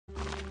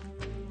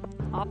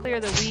I'll clear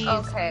the weeds.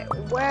 Okay,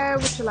 where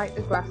would you like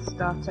the grass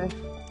starter?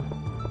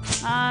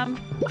 I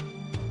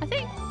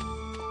think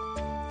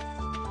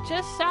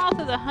just south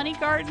of the honey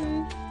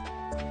garden,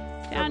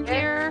 down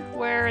here,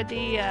 where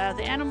the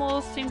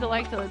animals seem to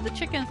like the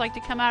chickens like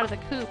to come out of the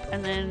coop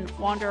and then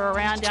wander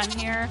around down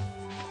here.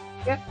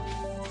 Yep.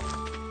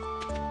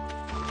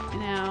 You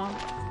know.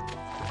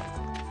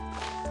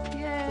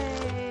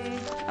 Yay!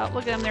 Oh,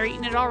 look at them! They're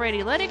eating it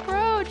already. Let it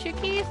grow,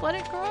 chickies. Let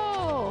it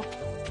grow.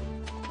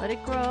 Let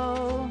it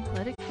grow.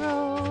 Let it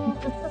grow.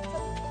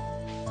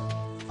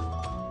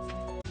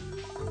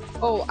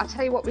 Oh, I'll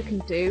tell you what we can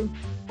do.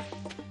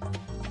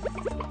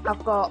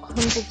 I've got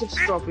hundreds of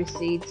strawberry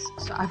seeds,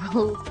 so I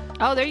will...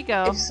 Oh, there you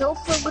go. If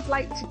Sulphur would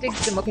like to dig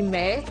them up in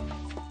May,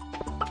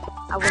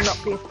 I will not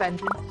be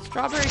offended.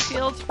 Strawberry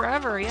fields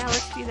forever. Yeah,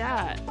 let's do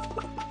that.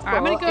 Alright, Well,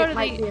 I'm gonna go to it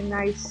might be a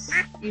nice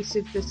use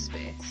of the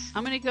space.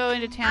 I'm gonna go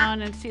into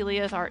town and see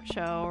Leah's art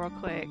show real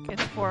quick.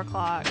 It's 4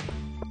 o'clock.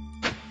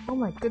 Oh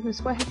my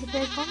goodness, where has the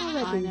day gone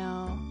already? I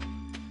know.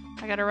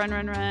 I gotta run.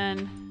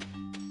 I'm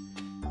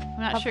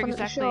not sure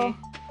exactly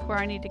where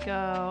I need to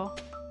go.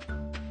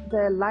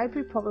 The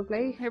library,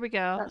 probably. Here we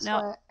go. That's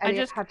no, where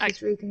Elliot had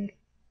his reading.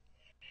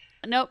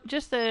 Nope,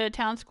 just the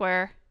town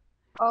square.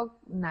 Oh,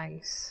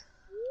 nice.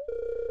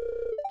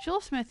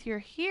 Jewel Smith, you're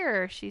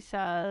here, she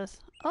says.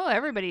 Oh,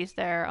 everybody's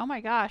there. Oh my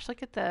gosh,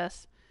 look at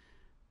this.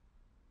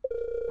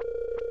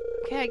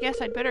 Okay, I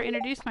guess I'd better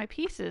introduce my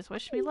pieces.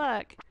 Wish me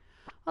luck.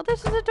 Oh,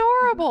 this is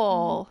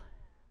adorable.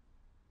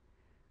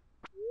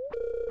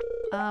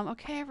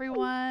 Okay,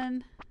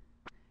 everyone.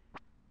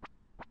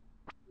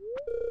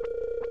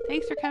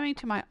 Thanks for coming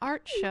to my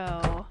art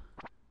show.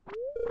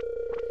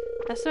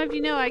 As some of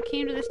you know, I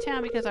came to this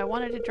town because I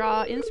wanted to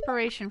draw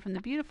inspiration from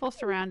the beautiful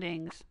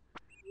surroundings.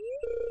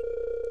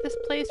 This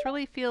place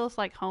really feels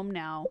like home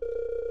now.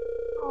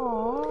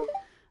 Aww.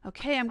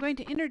 Okay, I'm going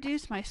to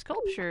introduce my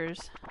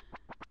sculptures.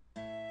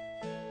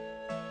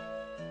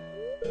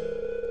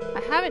 I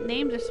haven't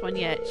named this one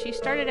yet. She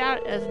started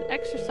out as an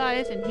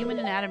exercise in human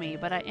anatomy,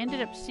 but I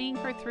ended up seeing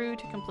her through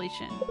to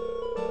completion.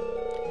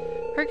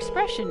 Her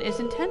expression is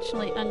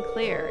intentionally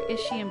unclear. Is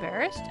she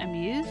embarrassed,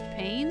 amused,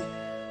 pained?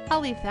 I'll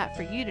leave that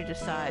for you to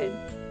decide.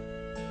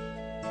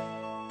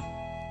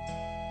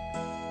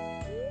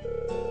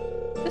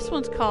 This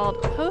one's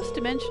called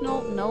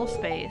Post-Dimensional Null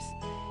Space.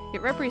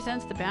 It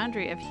represents the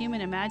boundary of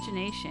human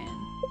imagination.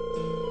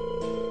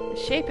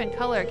 The shape and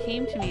color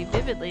came to me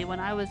vividly when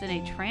I was in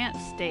a trance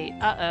state.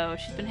 Uh-oh,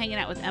 she's been hanging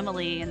out with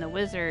Emily and the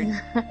wizard.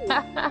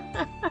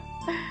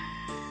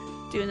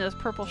 Doing those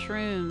purple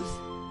shrooms.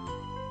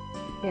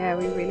 Yeah,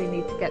 we really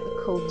need to get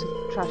the cult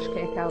of Trash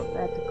Cake out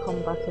there to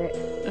combat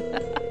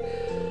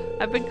it.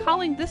 I've been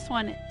calling this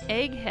one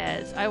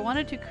Eggheads. I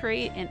wanted to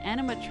create an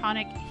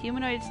animatronic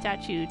humanoid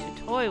statue to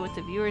toy with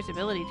the viewer's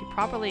ability to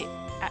properly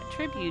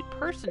attribute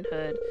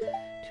personhood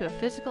to a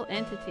physical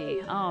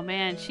entity. Oh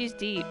man, she's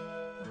deep.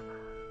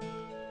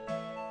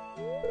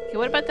 Okay,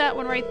 what about that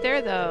one right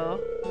there though?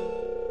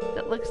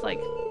 That looks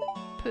like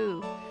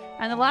poo.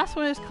 And the last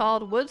one is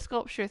called Wood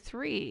Sculpture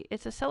 3.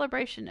 It's a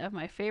celebration of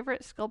my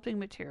favorite sculpting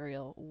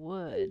material,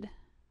 wood.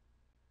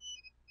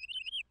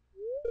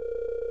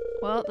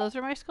 Well, those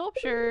are my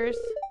sculptures.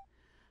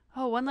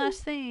 Oh, one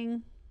last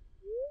thing.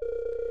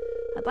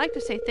 I'd like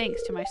to say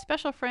thanks to my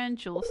special friend,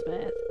 Jewel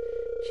Smith.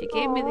 She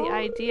gave me the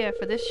idea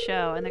for this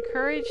show and the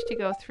courage to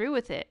go through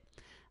with it.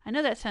 I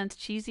know that sounds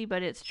cheesy,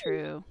 but it's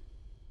true.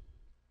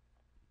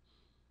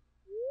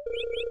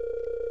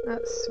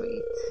 That's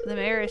sweet. The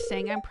mayor is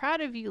saying, I'm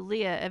proud of you,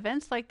 Leah.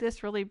 Events like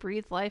this really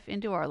breathe life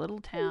into our little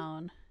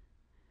town.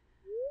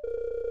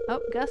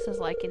 Oh, Gus is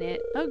liking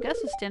it. Oh, Gus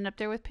is standing up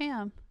there with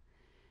Pam.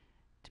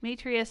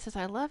 Demetrius says,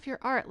 I love your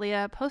art,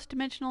 Leah.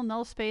 Post-dimensional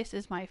null space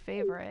is my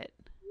favorite.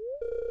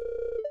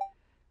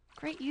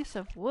 Great use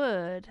of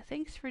wood.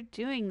 Thanks for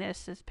doing this,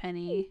 says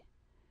Penny.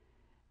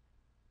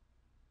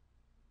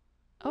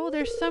 Oh,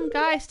 there's some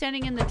guy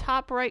standing in the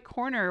top right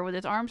corner with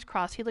his arms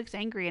crossed. He looks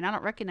angry and I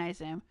don't recognize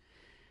him.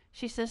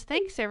 She says,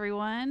 thanks,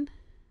 everyone.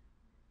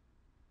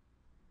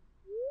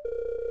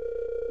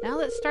 Now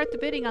let's start the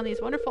bidding on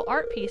these wonderful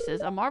art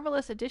pieces. A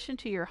marvelous addition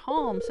to your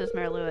home, says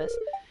Mayor Lewis.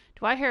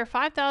 Do I hear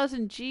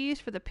 5,000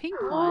 G's for the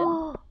pink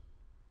one?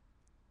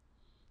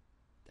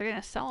 They're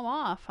going to sell them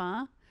off,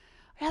 huh?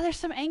 Yeah, there's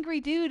some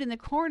angry dude in the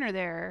corner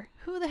there.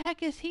 Who the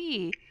heck is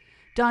he?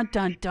 Dun,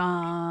 dun,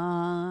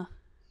 dun.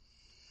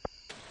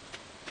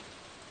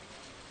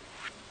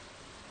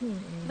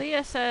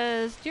 Leah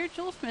says, Dear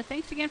Jewel Smith,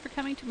 thanks again for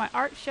coming to my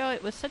art show.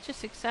 It was such a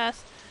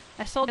success.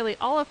 I sold nearly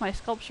all of my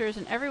sculptures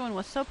and everyone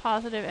was so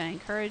positive and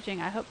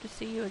encouraging. I hope to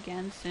see you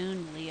again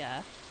soon,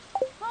 Leah.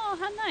 Oh,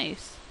 how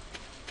nice.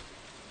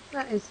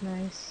 That is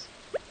nice.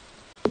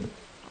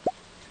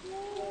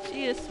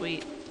 She is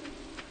sweet.